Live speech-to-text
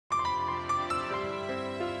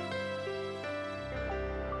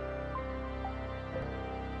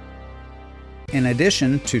In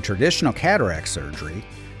addition to traditional cataract surgery,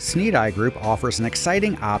 Snead Eye Group offers an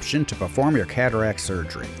exciting option to perform your cataract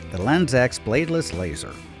surgery, the LenSx Bladeless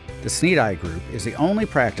Laser. The Snead Eye Group is the only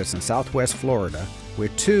practice in Southwest Florida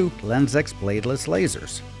with 2 LenSx Bladeless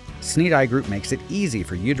lasers. Snead Eye Group makes it easy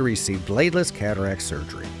for you to receive bladeless cataract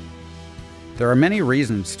surgery. There are many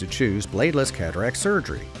reasons to choose bladeless cataract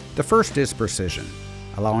surgery. The first is precision,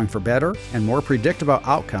 allowing for better and more predictable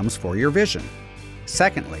outcomes for your vision.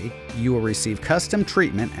 Secondly, you will receive custom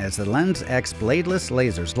treatment as the LenSx Bladeless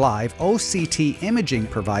Laser's live OCT imaging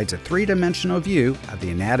provides a 3-dimensional view of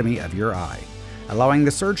the anatomy of your eye, allowing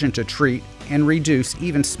the surgeon to treat and reduce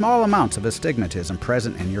even small amounts of astigmatism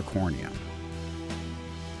present in your cornea.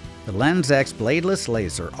 The LenSx Bladeless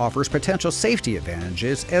Laser offers potential safety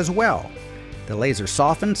advantages as well. The laser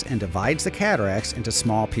softens and divides the cataracts into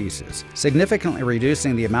small pieces, significantly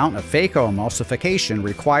reducing the amount of phacoemulsification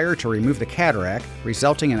required to remove the cataract,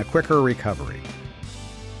 resulting in a quicker recovery.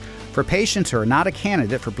 For patients who are not a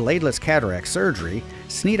candidate for bladeless cataract surgery,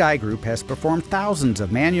 Snead Eye Group has performed thousands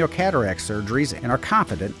of manual cataract surgeries and are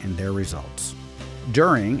confident in their results.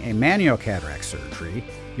 During a manual cataract surgery,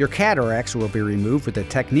 your cataracts will be removed with a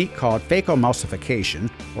technique called phacoemulsification,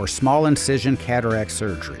 or small incision cataract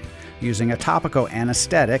surgery. Using a topical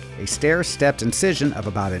anesthetic, a stair-stepped incision of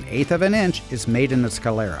about 1/8 of an inch is made in the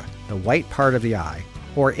sclera, the white part of the eye,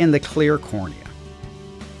 or in the clear cornea.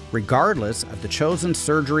 Regardless of the chosen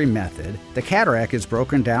surgery method, the cataract is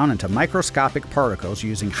broken down into microscopic particles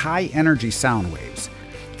using high-energy sound waves,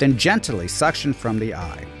 then gently suctioned from the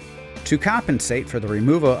eye. To compensate for the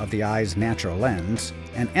removal of the eye's natural lens,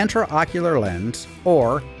 an intraocular lens,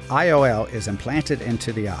 or IOL, is implanted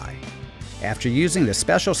into the eye. After using the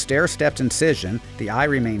special stair-stepped incision, the eye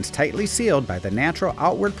remains tightly sealed by the natural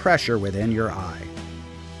outward pressure within your eye.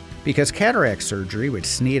 Because cataract surgery with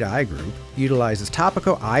Snead Eye Group utilizes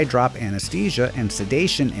topical eye drop anesthesia and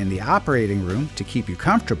sedation in the operating room to keep you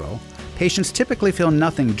comfortable, patients typically feel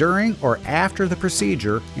nothing during or after the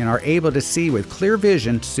procedure and are able to see with clear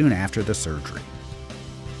vision soon after the surgery.